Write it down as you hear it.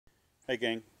Hey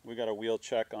gang, we got a wheel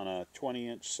check on a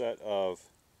 20-inch set of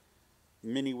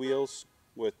mini wheels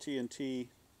with TNT.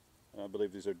 I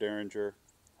believe these are Derringer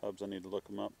hubs. I need to look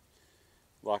them up.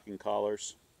 Locking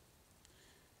collars.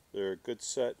 They're a good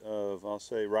set of, I'll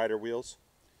say, rider wheels.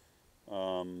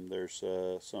 There's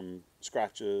some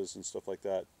scratches and stuff like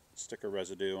that. Sticker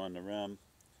residue on the rim.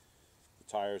 The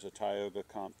tire's a Tioga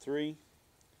Comp 3.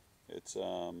 It's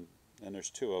and there's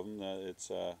two of them.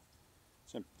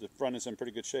 The front is in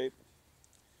pretty good shape.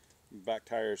 Back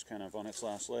tire is kind of on its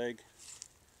last leg.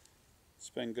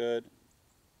 Spin good.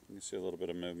 You can see a little bit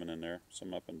of movement in there,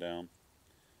 some up and down,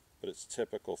 but it's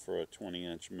typical for a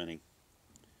 20-inch mini.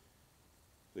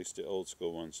 At least the old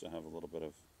school ones to have a little bit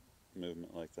of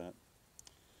movement like that.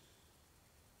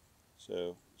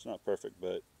 So it's not perfect,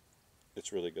 but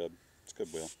it's really good. It's a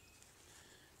good wheel.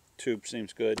 Tube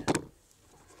seems good.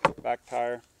 Back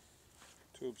tire,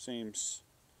 tube seems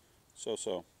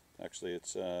so-so. Actually,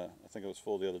 it's I think it was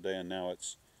full the other day, and now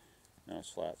it's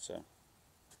flat. So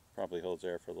probably holds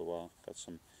air for a little while. Got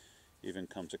some. Even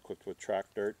comes equipped with track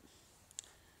dirt,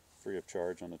 free of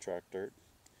charge on the track dirt.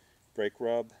 Brake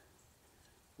rub,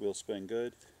 wheel spin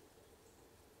good.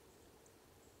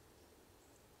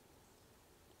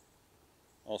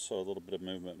 Also a little bit of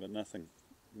movement, but nothing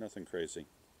crazy.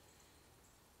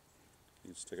 You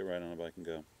can stick it right on a bike and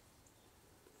go.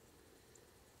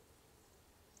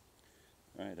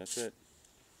 Alright, that's it.